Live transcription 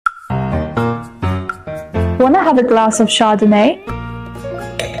Wanna have a glass of Chardonnay?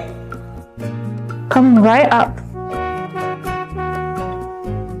 Coming right up.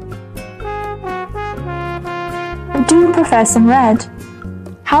 Do you prefer some red?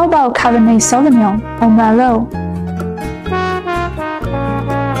 How about Cabernet Sauvignon or Merlot?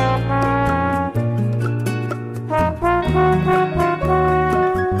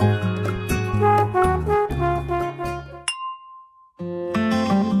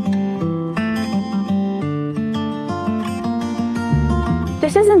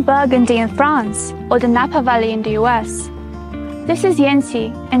 This isn't Burgundy in France or the Napa Valley in the US. This is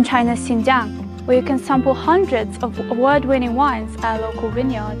Yanqi in China's Xinjiang, where you can sample hundreds of award-winning wines at a local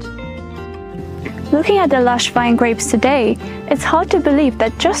vineyard. Looking at the lush vine grapes today, it's hard to believe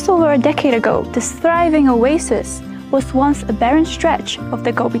that just over a decade ago, this thriving oasis was once a barren stretch of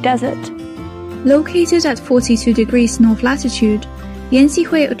the Gobi Desert. Located at 42 degrees north latitude,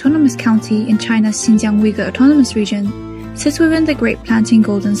 Yanqi Autonomous County in China's Xinjiang Uyghur Autonomous Region sits within the grape planting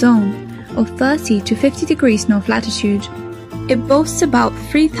golden zone of 30 to 50 degrees north latitude. It boasts about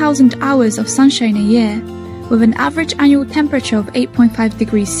 3,000 hours of sunshine a year, with an average annual temperature of 8.5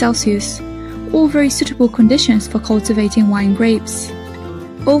 degrees Celsius, all very suitable conditions for cultivating wine grapes.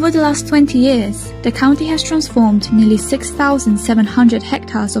 Over the last 20 years, the county has transformed nearly 6,700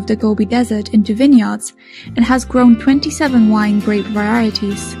 hectares of the Gobi Desert into vineyards and has grown 27 wine grape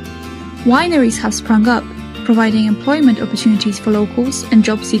varieties. Wineries have sprung up, providing employment opportunities for locals and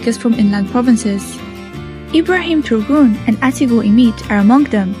job seekers from inland provinces. Ibrahim Turgun and Atigo Imit are among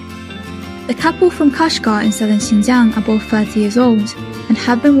them. The couple from Kashgar in southern Xinjiang are both 30 years old and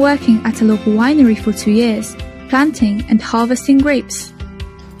have been working at a local winery for 2 years, planting and harvesting grapes.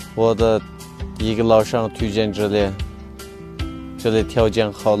 我的一个老乡推荐这里条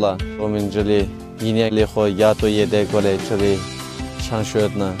件好了，我们这里1年以后丫头也得过来这里上学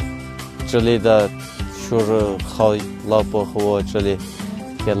呢。这里的学生好，老婆和我这里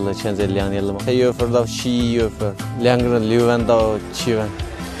给了现在2年了嘛，3月份到11月份，2个人6万到7万。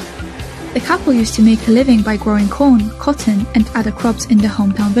The couple used to make a living by growing corn, cotton, and other crops in their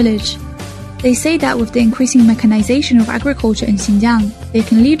hometown village. They say that with the increasing mechanization of agriculture in Xinjiang, they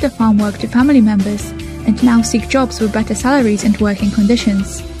can leave the farm work to family members and now seek jobs with better salaries and working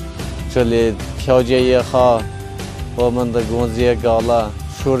conditions. 这里条件也好，我们的工资也高了，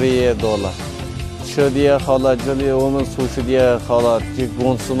收入也多了。吃的也好了，这里我们宿舍的也好了，这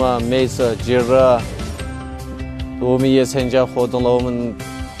公司嘛，每次节日我们也参加活动了，我们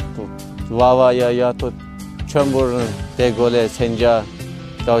娃娃呀呀都全部人带过来参加，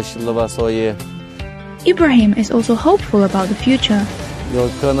高兴了吧？所以 Ibrahim is also hopeful about the future. 有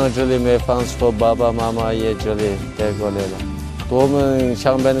可能这里没房子，我爸爸妈妈也这里带过来了。我们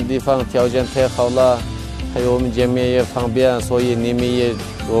上班的地方条件太好了，还有我们见面也方便，所以你们也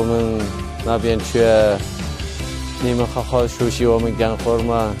我们那边去，你们好好休息，我们干活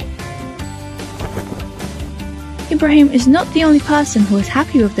嘛。Ibrahim is not the only person who is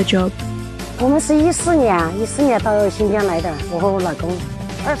happy with the job. 我们是14年到新疆来的，我和我老公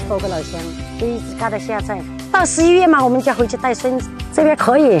20多个老乡，就一直干到现在。到11月嘛，我们就回去带孙子。这边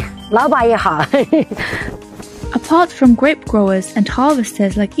可以，老板也好。Apart from grape growers and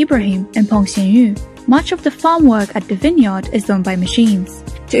harvesters like Ibrahim and Peng Xianyu, much of the farm work at the vineyard is done by machines.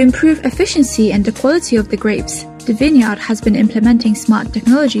 To improve efficiency and the quality of the grapes, the vineyard has been implementing smart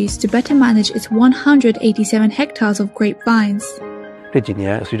technologies to better manage its 187 hectares of grapevines. 这几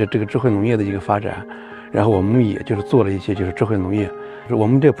年随着这个智慧农业的一个发展，然后我们也就是做了一些就是智慧农业。我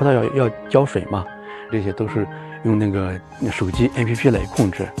们这个葡萄要浇水嘛，这些都是用那个手机 APP 来控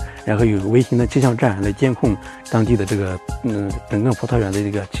制，然后有微型的气象站来监控当地的这个整个葡萄园的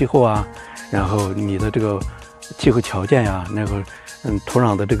这个气候啊，然后你的这个气候条件呀，然后土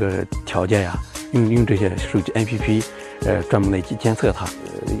壤的这个条件呀，用这些手机 APP 专门来监测它，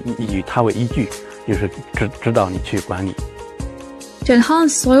以它为依据，就是指导你去管理。To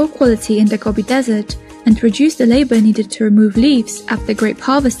enhance soil quality in the Gobi Desert and reduce the labor needed to remove leaves after grape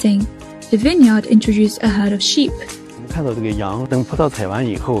harvesting, the vineyard introduced a herd of sheep. 我们看到这个羊等葡萄采完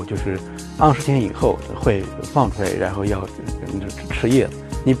以后，就是20天以后会放出来，然后要吃叶子。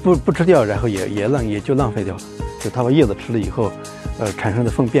你不吃掉，然后也就浪费掉了。就它把叶子吃了以后，产生的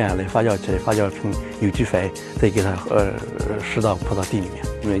粪便来发酵起来，发酵成有机肥，再给它施到葡萄地里面，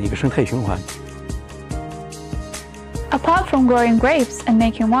因为一个生态循环。Apart from growing grapes and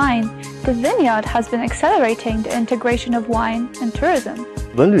making wine, the vineyard has been accelerating the integration of wine and tourism.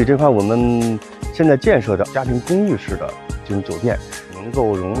 文旅这块，我们现在建设的家庭公寓式的这种酒店，能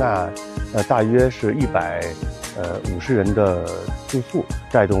够容纳大约是150人的住宿，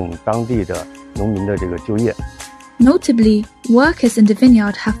带动当地的农民的这个就业。Notably, workers in the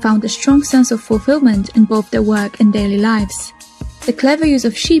vineyard have found a strong sense of fulfillment in both their work and daily lives. The clever use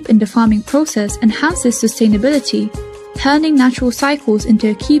of sheep in the farming process enhances sustainability, turning natural cycles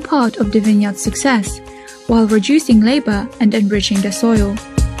into a key part of the vineyard's success, while reducing labor and enriching the soil.